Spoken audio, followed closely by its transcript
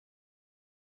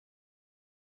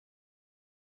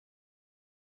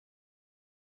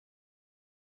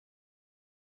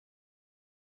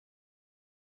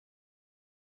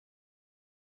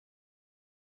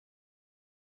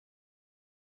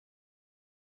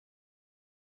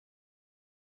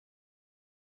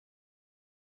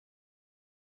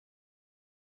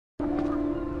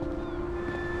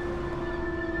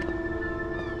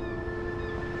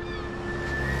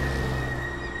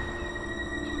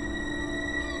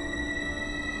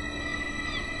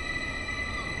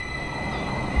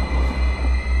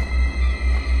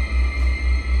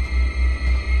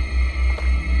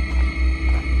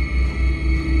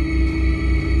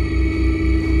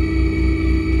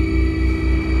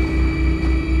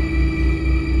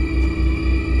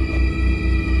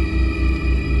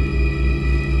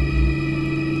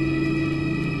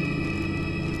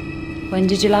When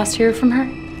did you last hear from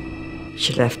her?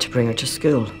 She left to bring her to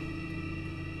school,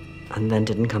 and then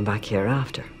didn't come back here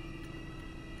after.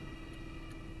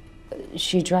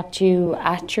 She dropped you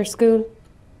at your school?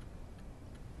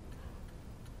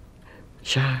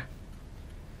 Sure.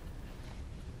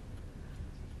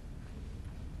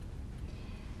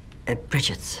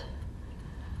 Bridget's.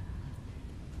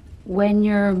 When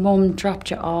your mum dropped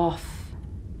you off,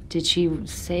 did she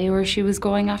say where she was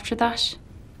going after that?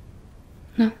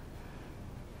 No.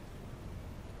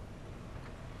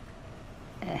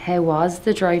 How was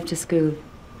the drive to school?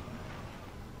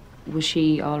 Was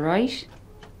she all right?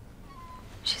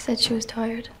 She said she was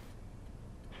tired.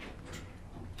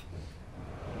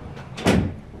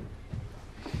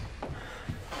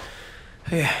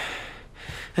 Hey,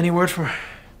 any word from her?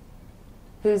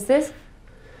 Who's this?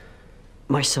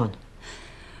 My son.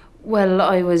 Well,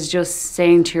 I was just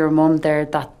saying to your mum there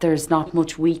that there's not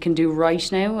much we can do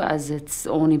right now, as it's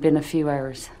only been a few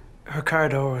hours. Her car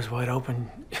door was wide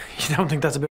open. You don't think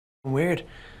that's a bit weird?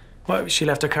 What, she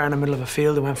left her car in the middle of a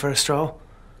field and went for a stroll?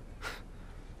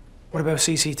 What about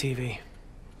CCTV?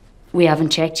 We haven't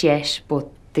checked yet, but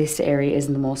this area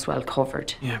isn't the most well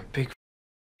covered. Yeah, big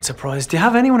surprise. Do you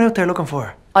have anyone out there looking for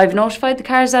her? I've notified the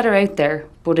cars that are out there,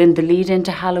 but in the lead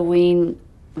into Halloween,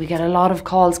 we get a lot of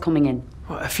calls coming in.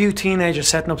 Well, a few teenagers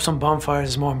setting up some bonfires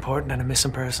is more important than a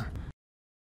missing person.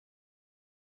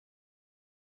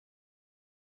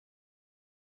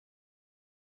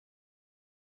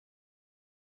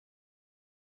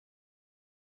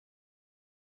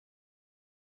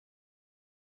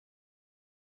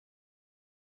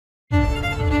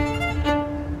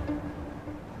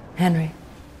 Henry.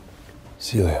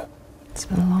 Celia. It's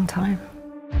been a long time.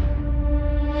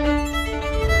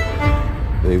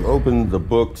 They've opened the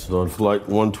books on Flight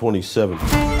 127.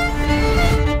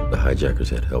 The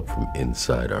hijackers had help from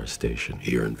inside our station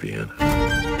here in Vienna.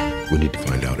 We need to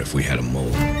find out if we had a mole.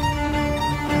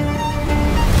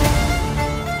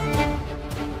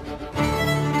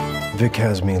 Vic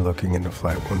has me looking into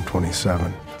Flight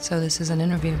 127. So this is an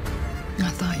interview. I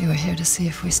thought you were here to see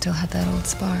if we still had that old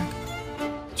spark.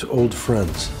 To old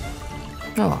friends.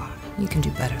 Oh, you can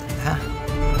do better than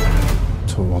that.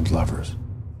 To old lovers.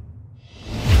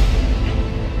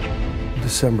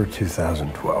 December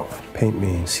 2012. Paint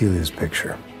me Celia's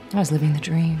picture. I was living the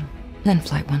dream. Then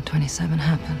Flight 127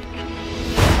 happened.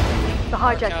 The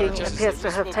hijacking appears to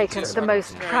have taken the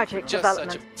most tragic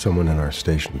development. Someone in our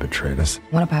station betrayed us.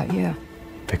 What about you?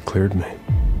 Vic cleared me.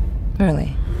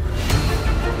 Really?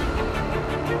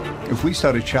 If we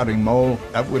started shouting mole,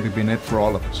 that would have been it for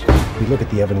all of us. We look at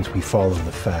the evidence, we follow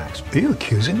the facts. Are you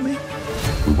accusing me?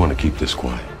 We want to keep this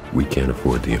quiet. We can't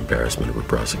afford the embarrassment of a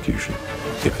prosecution.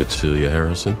 If it's Celia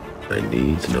Harrison, I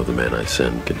need to know the man I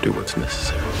send can do what's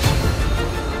necessary.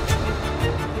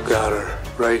 Got her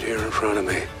right here in front of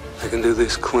me. I can do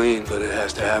this clean, but it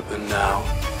has to happen now.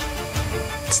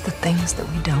 It's the things that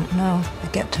we don't know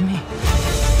that get to me.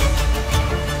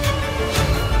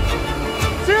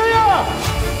 Celia!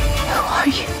 Who are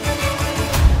you?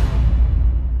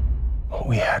 What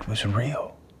we had was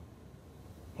real,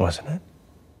 wasn't it?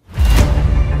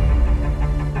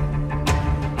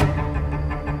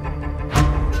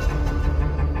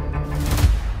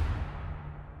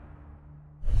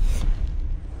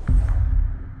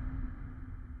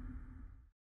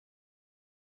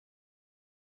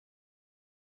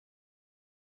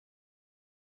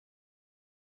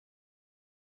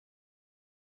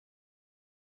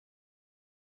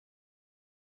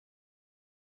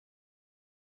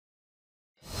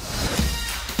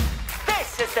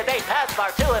 This is the day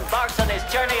Passepartout embarks on his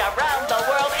journey around the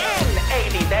world in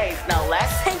 80 days, no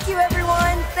less. Thank you,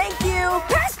 everyone. Thank you.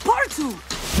 Passepartout!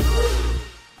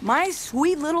 My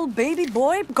sweet little baby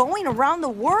boy going around the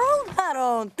world? I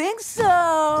don't think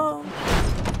so.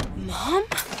 Mom?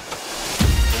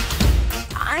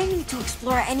 I need to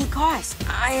explore at any cost.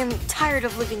 I am tired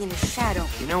of living in the shadow.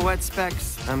 You know what,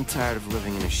 Specs? I'm tired of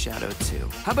living in a shadow, too.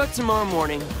 How about tomorrow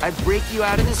morning, I break you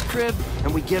out of this crib,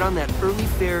 and we get on that early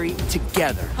ferry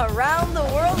together. Around the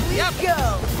world we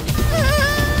go.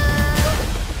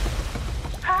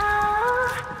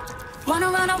 Wanna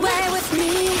run away with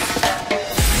me?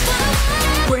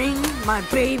 Bring my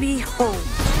baby home.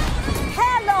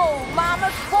 Hello, Mama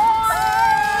Corn!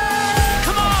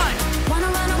 Come on!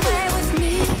 Wanna run away with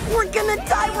me? We're gonna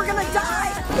die, we're gonna die!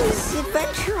 Is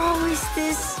adventure always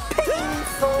this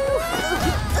painful?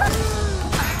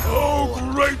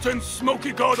 Oh, great and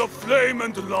smoky god of flame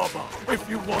and lava, if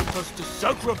you want us to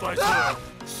sacrifice her,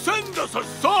 send us a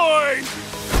sign!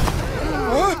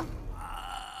 Huh?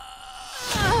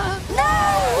 No!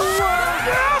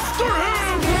 After him!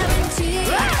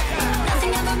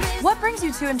 What brings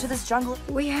brings you two into this jungle?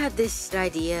 We had this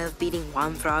idea of beating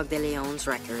Juan Frog de Leon's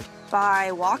record.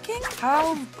 By walking?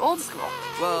 How old school?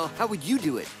 Well, how would you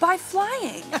do it? By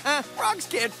flying. Frogs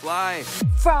can't fly.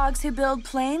 Frogs who build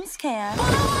planes can.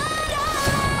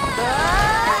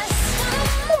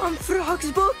 Juan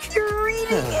Frog's book, you're reading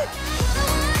it.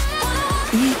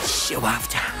 Each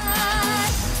after.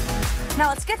 Now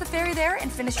let's get the ferry there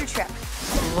and finish your trip.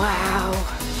 Wow.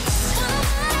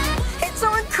 It's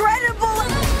so incredible!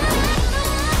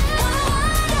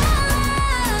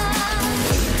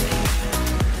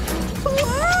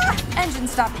 Engine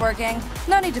stopped working.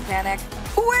 No need to panic.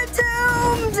 We're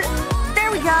doomed!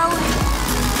 There we go.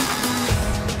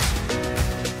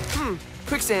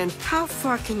 Quicksand. How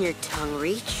far can your tongue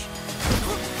reach?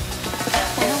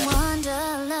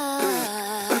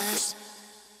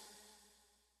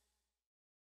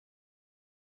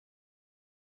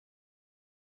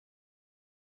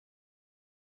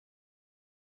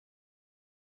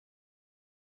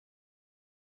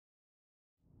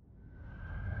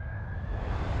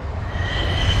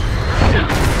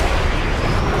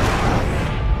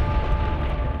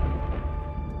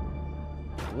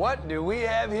 What do we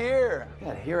have here?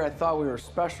 Yeah, here I thought we were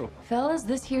special. Fellas,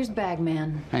 this here's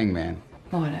Bagman. Hangman.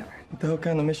 Whatever. What the hell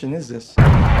kind of mission is this?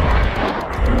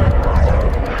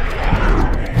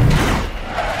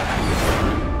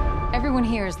 Everyone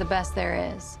here is the best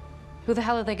there is. Who the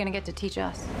hell are they gonna get to teach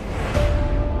us?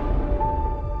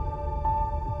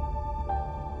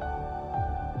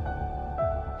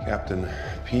 Captain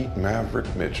Pete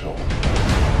Maverick Mitchell.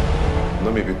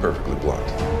 Let me be perfectly blunt.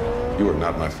 You are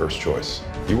not my first choice.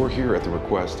 You are here at the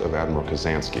request of Admiral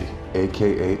Kazansky,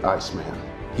 AKA Iceman.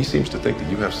 He seems to think that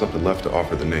you have something left to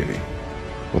offer the Navy.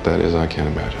 What that is, I can't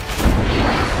imagine.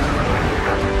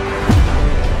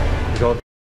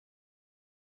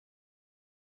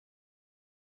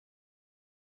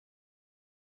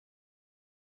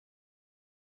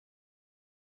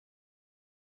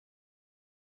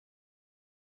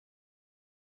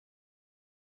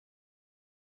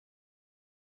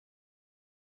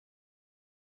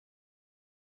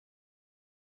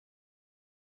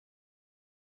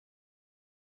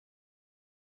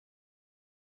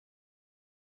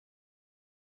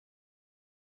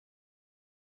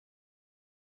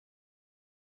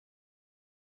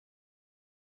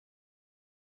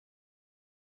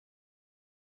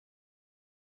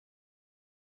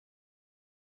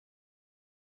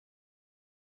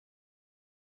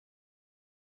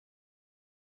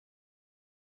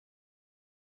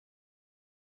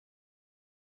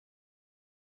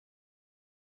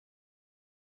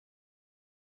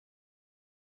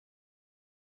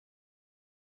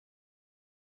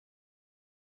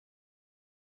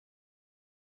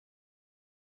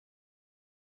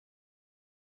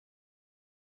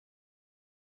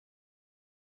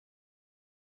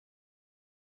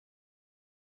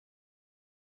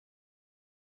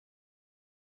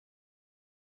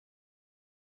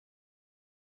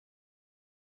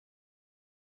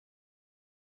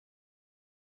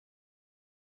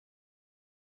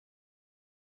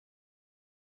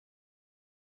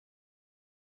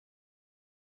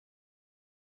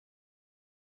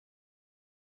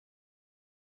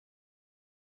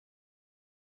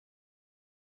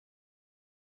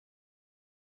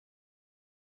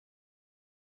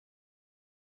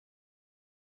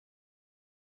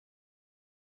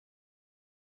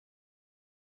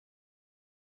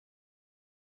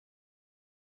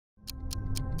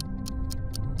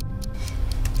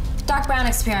 Doc Brown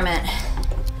experiment.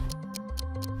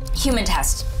 Human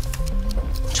test.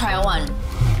 Trial 1.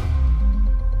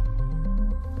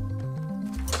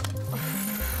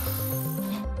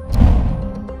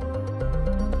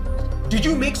 Did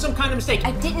you make some kind of mistake?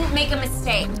 I didn't make a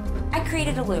mistake. I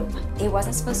created a loop. It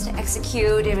wasn't supposed to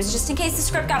execute. It was just in case the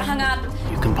script got hung up.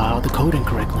 You compiled the code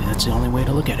incorrectly. That's the only way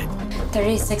to look at it.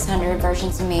 3,600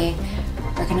 versions of me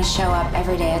are gonna show up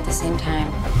every day at the same time.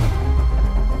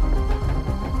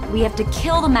 We have to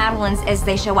kill the Madelines as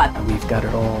they show up. And we've got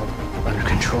it all under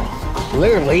control.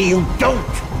 Clearly you don't!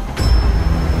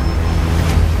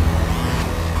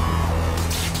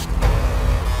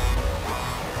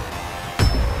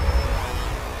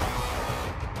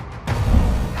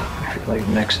 I feel like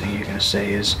the next thing you're gonna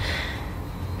say is,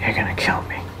 you're gonna kill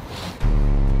me.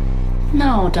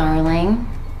 No, darling.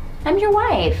 I'm your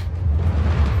wife.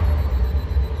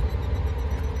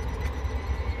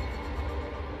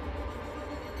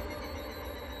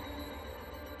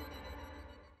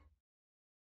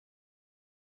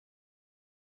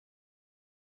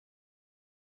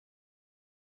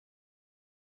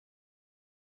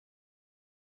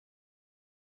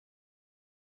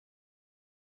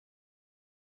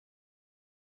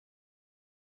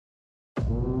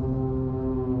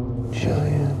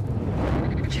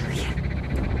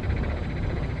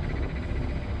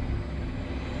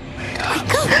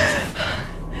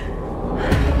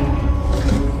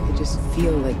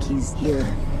 like he's here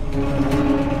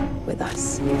with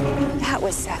us. That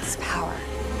was Seth's power.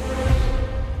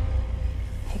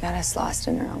 He got us lost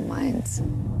in our own minds.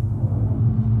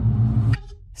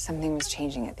 Something was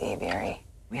changing at the Aviary.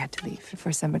 We had to leave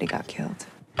before somebody got killed.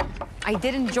 I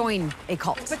didn't join a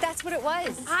cult. But that's what it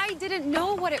was. I didn't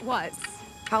know what it was.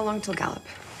 How long till Gallup?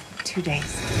 2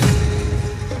 days.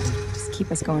 Just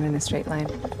keep us going in a straight line.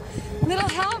 Little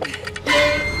help?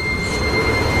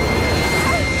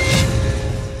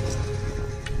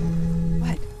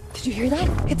 What? Did you hear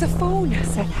that? It's a phone.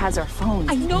 Seth has our phone.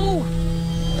 I know.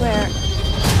 Where?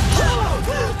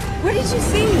 What did you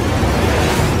see?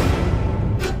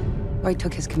 I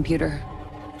took his computer.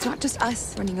 It's not just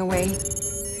us running away.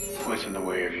 What's in the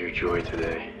way of your joy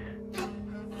today?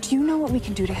 Do you know what we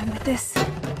can do to him with this? Oh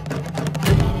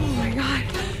my God,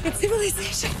 it's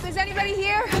civilization. Is anybody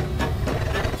here?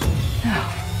 No.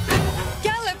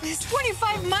 Gallup is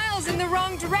 25 miles in the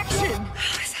wrong direction.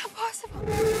 How is that possible?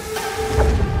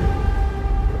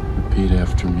 Repeat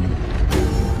after me.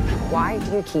 Why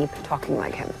do you keep talking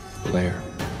like him? Blair.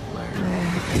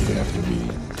 Repeat after me.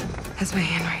 That's my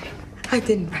handwriting. I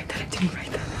didn't write that.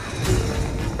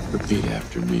 Repeat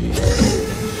after me.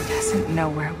 He doesn't know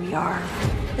where we are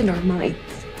in our minds,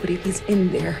 but he was in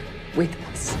there with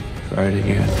us. Try it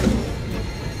again.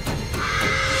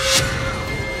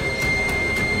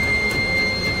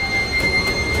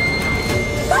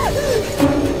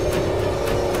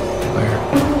 Blair.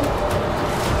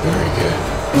 Very good.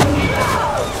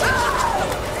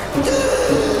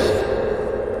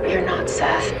 You're not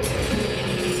Seth.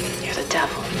 You're the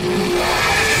devil.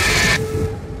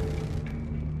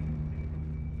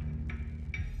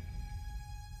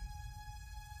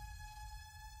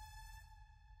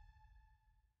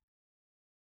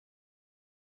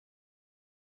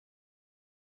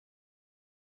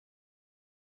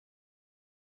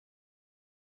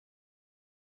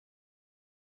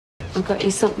 I've got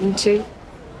you something too.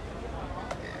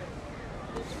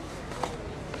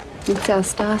 It's our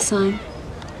star sign.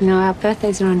 You know, our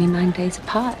birthdays are only 9 days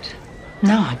apart.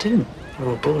 No, I didn't.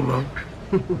 Oh, Boon, Mom.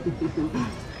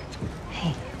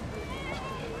 Hey,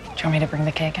 do you want me to bring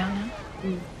the cake out now?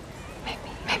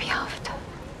 Maybe after.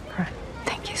 Right.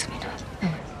 Thank you, sweetheart.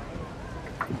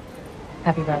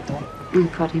 Happy birthday.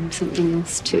 I've got him something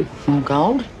else too. More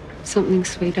gold? Something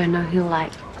sweet I know he'll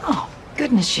like. Oh,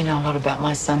 goodness, you know a lot about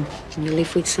my son. Can you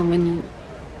live with someone you...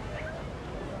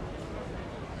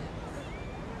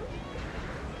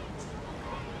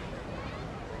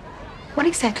 What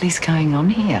exactly is going on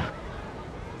here?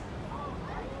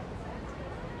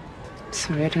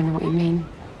 Sorry, I don't know what you mean.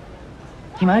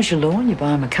 He mows your lawn, you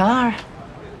buy him a car.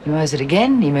 He mows it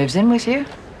again, he moves in with you.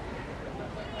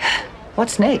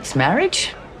 What's next,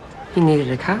 marriage? He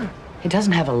needed a car. He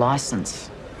doesn't have a license.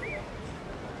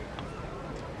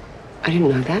 I didn't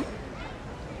know that.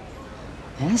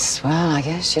 Yes, well, I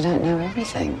guess you don't know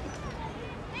everything.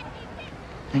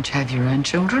 Don't you have your own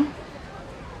children?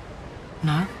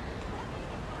 No.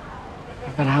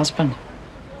 You've got a husband.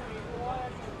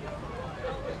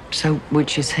 So,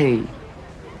 which is he?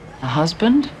 A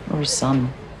husband or a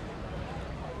son?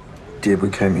 Dear,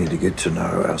 we came here to get to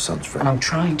know our son's friend. And I'm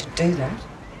trying to do that.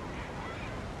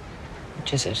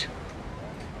 Which is it?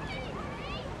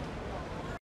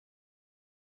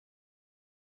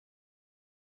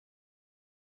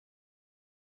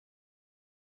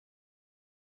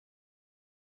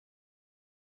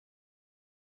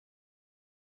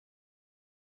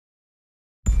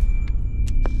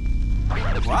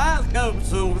 Welcome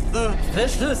to the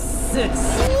Vicious Six.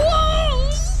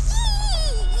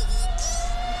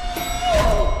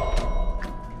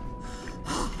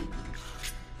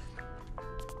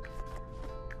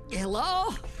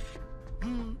 Hello?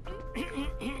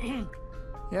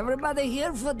 Everybody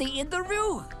here for the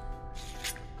interview?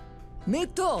 Me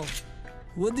too.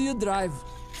 What do you drive?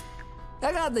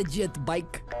 I got a jet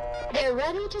bike. They're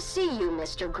ready to see you,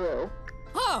 Mr. Gru.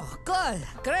 Oh, good.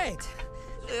 Great.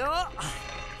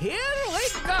 Here we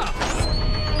go.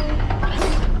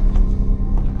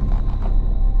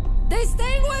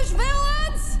 Distinguished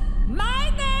villains, my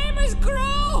name is Gru.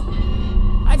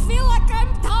 I feel like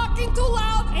I'm talking too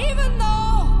loud even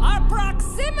though our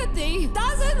proximity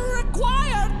doesn't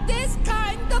require this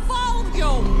kind of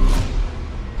volume.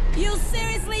 You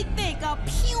seriously think a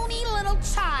puny little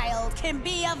child can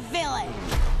be a villain?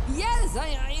 Yes,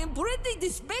 I am pretty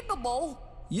despicable.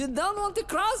 You don't want to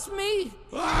cross me?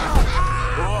 Come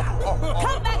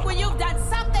back when you've done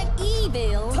something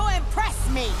evil to impress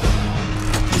me.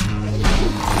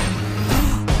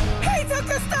 He took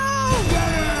a stone!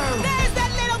 There's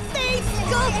that little thief!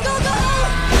 Go, go, go!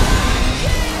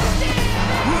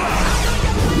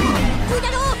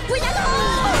 ¡Cuidado!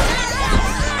 ¡Cuidado!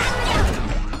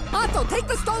 Take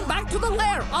the stone back to the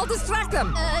lair. I'll distract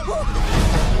them.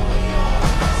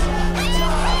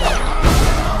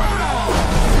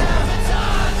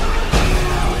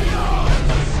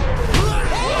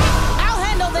 I'll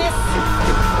handle this.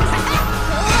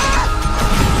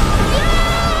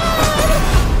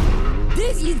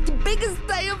 This is the biggest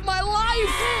day of my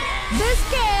life. This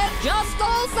kid just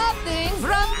stole something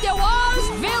from the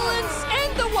worst villains in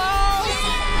the world.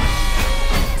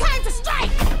 Time to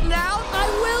strike. Now I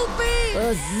will be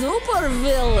a super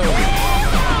villain.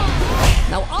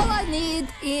 Now all I need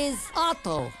is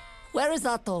Otto. Where is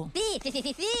Otto?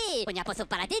 Punya poso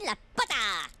para ti la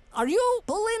pata. Are you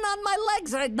pulling on my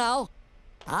legs right now?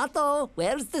 Otto,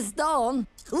 where's the stone?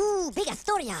 Big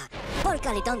storia.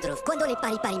 Porca li tondruf, quando le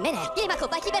pari mene. Yemako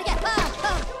paki berger.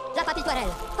 La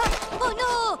papituarel. Oh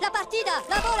no, la partida,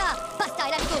 la bola. Basta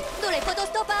el amigo, no le puedo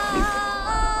stopar.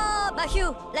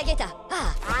 Bahu, la gueta.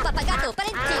 Papagato,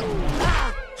 parentin.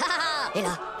 E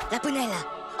la punella.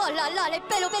 Oh la la, le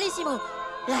pelo bellissimo.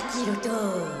 La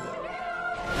kiloto.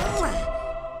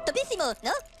 Topissimo,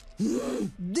 no?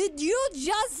 Did you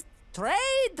just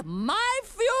trade my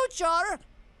future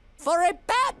for a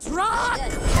pet rock?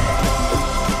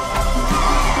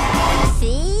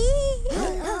 See?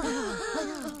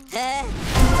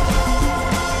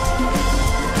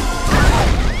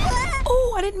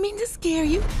 Oh, I didn't mean to scare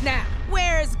you. Now,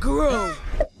 where's Gru?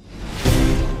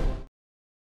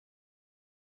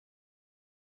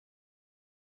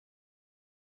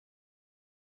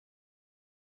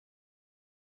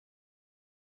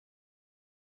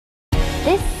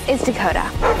 This is Dakota.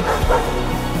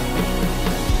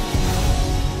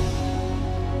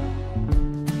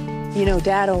 You know,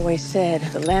 Dad always said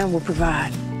the land will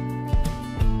provide.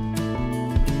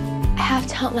 I have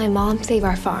to help my mom save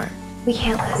our farm. We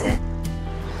can't lose it.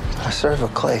 I serve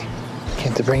with Clay.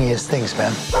 Came to bring you his things,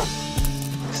 man.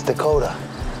 It's Dakota,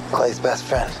 Clay's best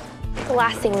friend. The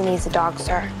last thing we need is a dog,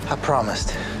 sir. I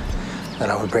promised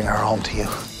that I would bring her home to you.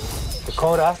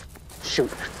 Dakota,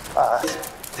 shoot.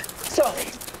 Sorry.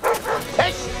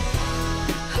 Hey!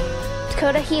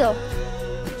 Dakota, heel.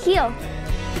 Heel.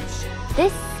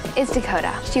 This is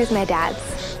Dakota. She was my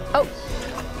dad's. Oh.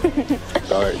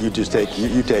 All right, you just take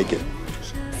it. You take it.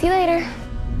 See you later.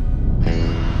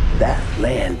 That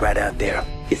land right out there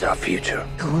is our future.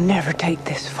 We'll never take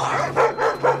this far.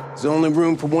 There's only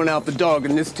room for one alpha dog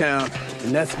in this town,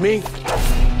 and that's me.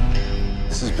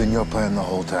 This has been your plan the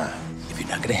whole time. If you're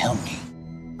not gonna help me,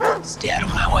 stay out of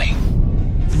my way.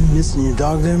 You missing your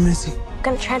dog there, Missy? I'm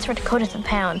gonna transfer Dakota to the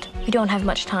pound. We don't have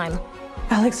much time.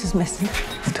 Alex is missing.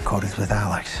 If Dakota's with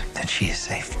Alex, then she is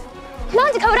safe. Come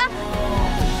on, Dakota!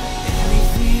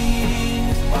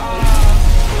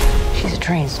 She's a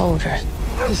trained soldier.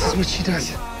 This is what she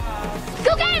does.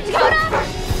 Go get him, Dakota!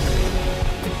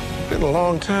 Been a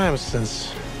long time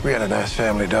since we had a nice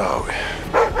family dog.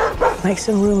 Make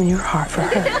some room in your heart for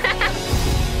her.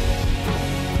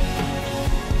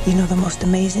 You know, the most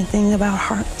amazing thing about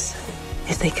hearts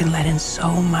is they can let in so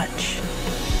much.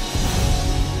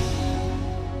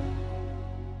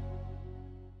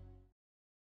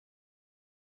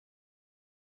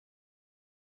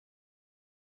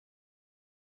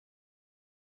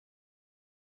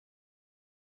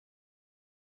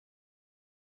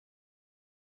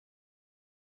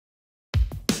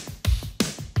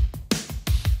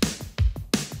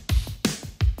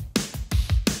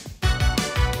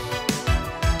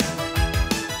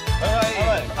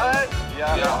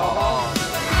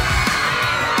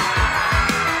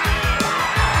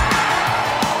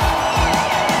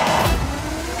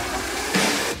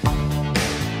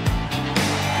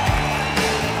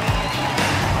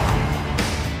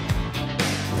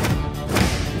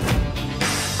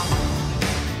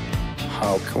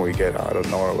 How can we get out of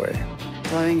Norway?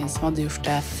 Det var jo ingen som hadde gjort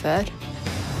det før.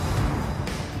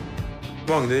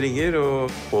 Magne ringer,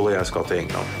 og Paul og jeg skal til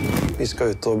England. Vi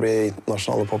skal ut og bli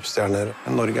internasjonale popstjerner.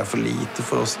 Norge er for lite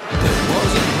for oss.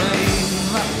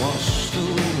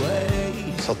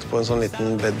 Satt på en sånn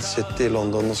liten bedcity i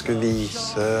London og skulle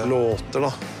vise låter,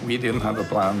 da. We didn't have a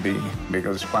plan B,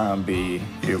 because plan B,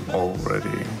 you've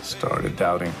already started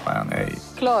doubting plan A.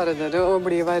 Klarer dere å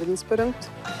bli verdensberømt?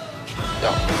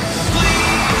 Ja.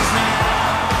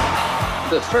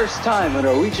 The first time a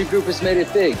Norwegian group has made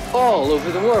it big all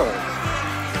over the world.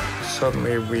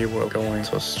 Suddenly we were going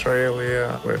to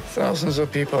Australia with thousands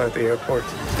of people at the airport.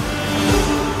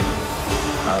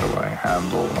 How do I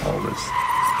handle all this?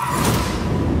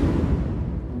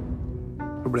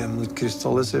 Problemene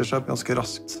krystalliserer seg ganske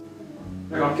raskt.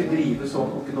 Jeg kan ikke drive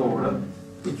sånn og ikke over det.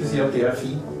 Ikke si at det er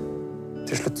fint.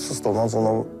 Til slutt så står man sånn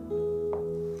og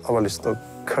har bare lyst til å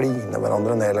kline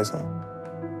hverandre ned, liksom.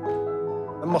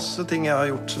 Det er masse ting jeg har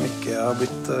gjort som ikke har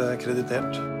blitt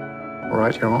kreditert.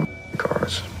 Write your own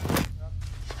cars.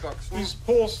 Is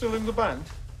Paul still in the band?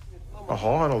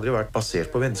 A-ha har aldri vært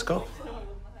basert på vennskap.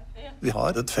 Vi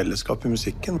har et fellesskap i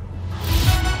musikken.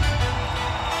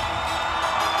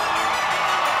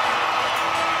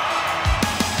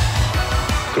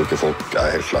 Jeg tror ikke folk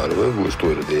er helt klar over hvor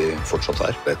store de fortsatt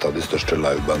er. Et av de største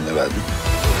livebandene i verden.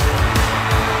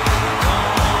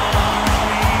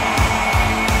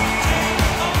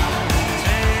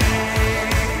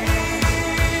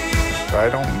 I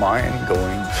don't mind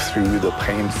going through the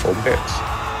painful bits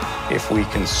if we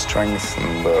can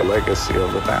strengthen the legacy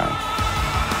of the band.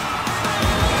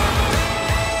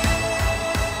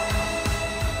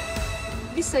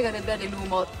 Hvis jeg hadde bedt deg nå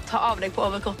om å ta av deg på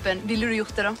overkroppen, ville du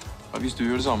gjort det da? Ja, hvis du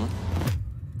gjør det samme.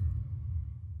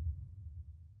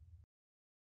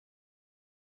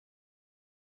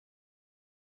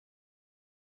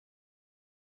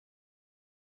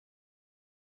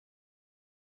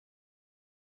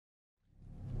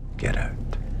 Get out.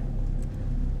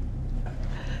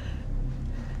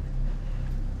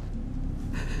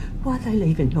 Why are they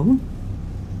leaving, Dawn?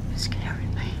 They're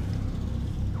scaring me.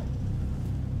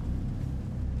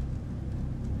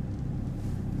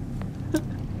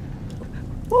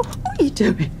 What are you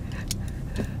doing?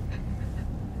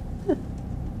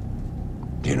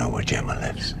 Do you know where Gemma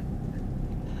lives?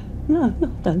 No, I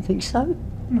don't think so.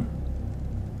 No.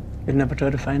 You've never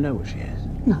tried to find out where she is?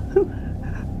 No.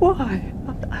 Why?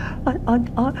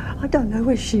 I don't know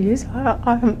where she is. I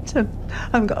haven't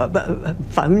got a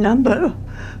phone number.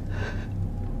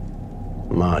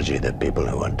 Margie, the people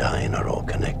who are dying are all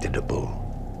connected to Boon.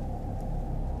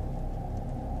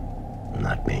 And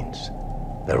that means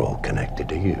they're all connected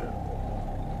to you.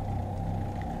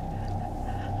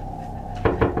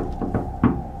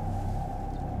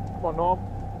 Come on, Norm.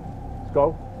 Let's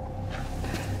go.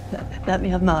 Let me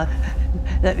have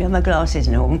my glasses,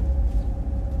 Norm.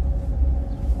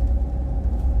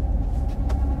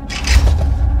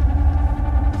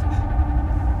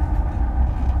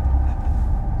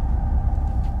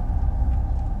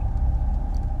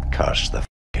 Curse the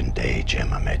fucking day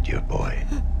Gemma met your boy.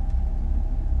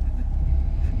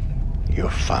 Your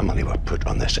family were put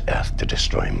on this earth to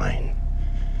destroy mine.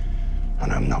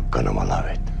 And I'm not gonna allow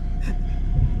it.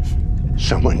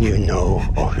 Someone you know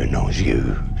or who knows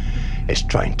you is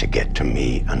trying to get to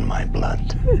me and my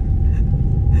blood.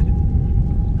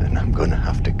 And I'm gonna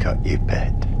have to cut you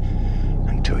bed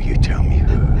until you tell me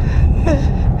who.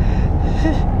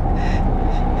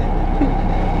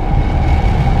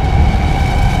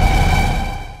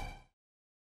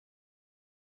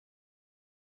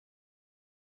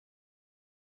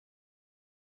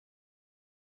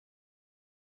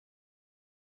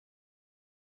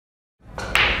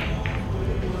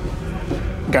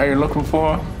 Guy you're looking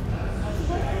for?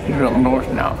 He's up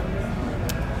north now.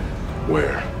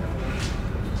 Where?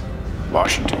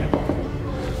 Washington.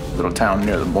 Little town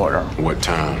near the border. What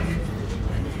town?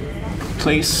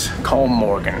 Place called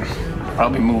Morgan.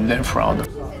 Probably moved there for all the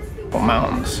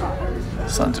mountains.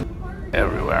 Sons of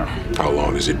everywhere. How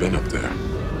long has he been up there?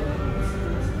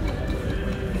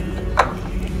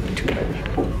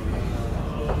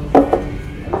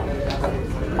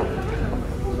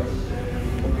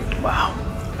 Wow.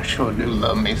 I sure do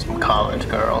love me some college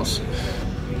girls.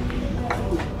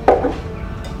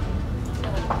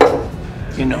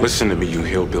 You know. Listen to me, you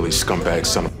hillbilly scumbag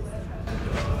son of...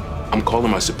 I'm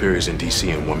calling my superiors in D.C.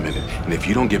 in 1 minute, and if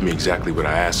you don't give me exactly what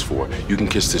I asked for, you can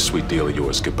kiss this sweet deal of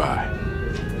yours goodbye.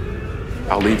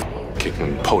 I'll leave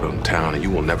kicking Podunk town, and you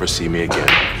will never see me again.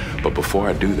 But before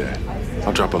I do that,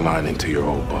 I'll drop a line into your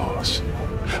old boss.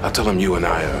 I'll tell him you and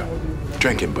I are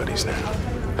drinking buddies now.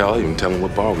 Hell, I'll even tell him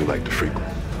what bar we like to frequent.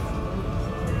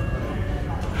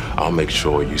 I'll make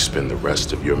sure you spend the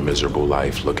rest of your miserable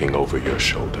life looking over your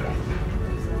shoulder.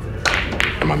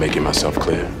 Am I making myself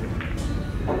clear?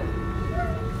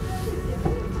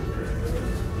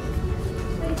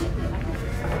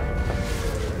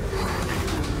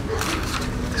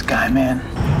 This guy, man,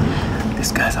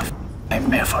 this guy's a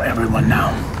nightmare for everyone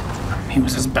now. He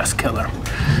was his best killer.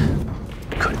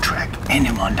 Couldn't track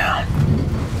anyone down.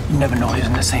 You never know he's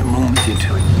in the same room with you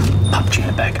till he popped you in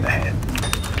the back of the head.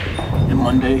 And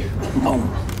one day, boom.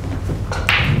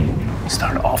 He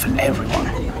started offing everyone.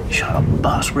 He shot up the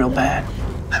boss real bad.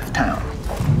 Left town.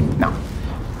 Now,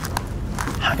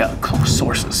 I got close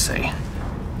sources say,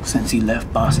 since he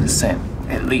left, boss has sent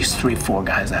at least 3 or 4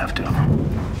 guys after him.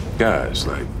 Guys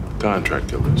like contract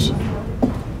killers.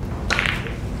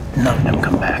 None of them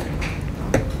come back.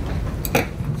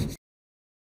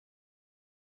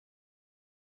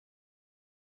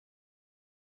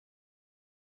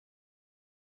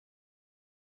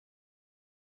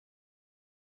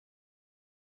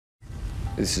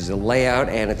 This is a layout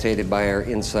annotated by our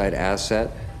inside asset.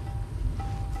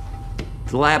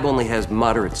 The lab only has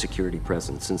moderate security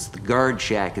presence since the guard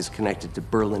shack is connected to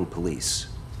Berlin police.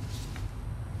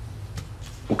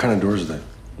 What kind of door is that?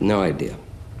 No idea.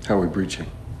 How are we breaching?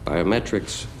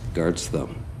 Biometrics, guard's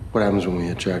thumb. What happens when we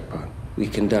hit jackpot? We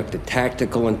conduct a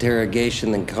tactical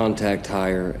interrogation, then contact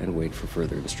higher and wait for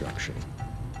further instruction.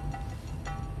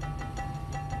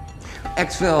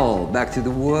 Exfil, back to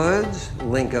the woods,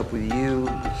 link up with you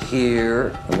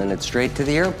here, and then it's straight to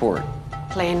the airport.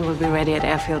 Plane will be ready at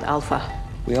Airfield Alpha.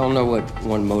 We all know what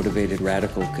one motivated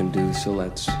radical can do, so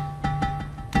let's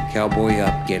cowboy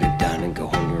up, get it done, and go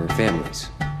home to our families.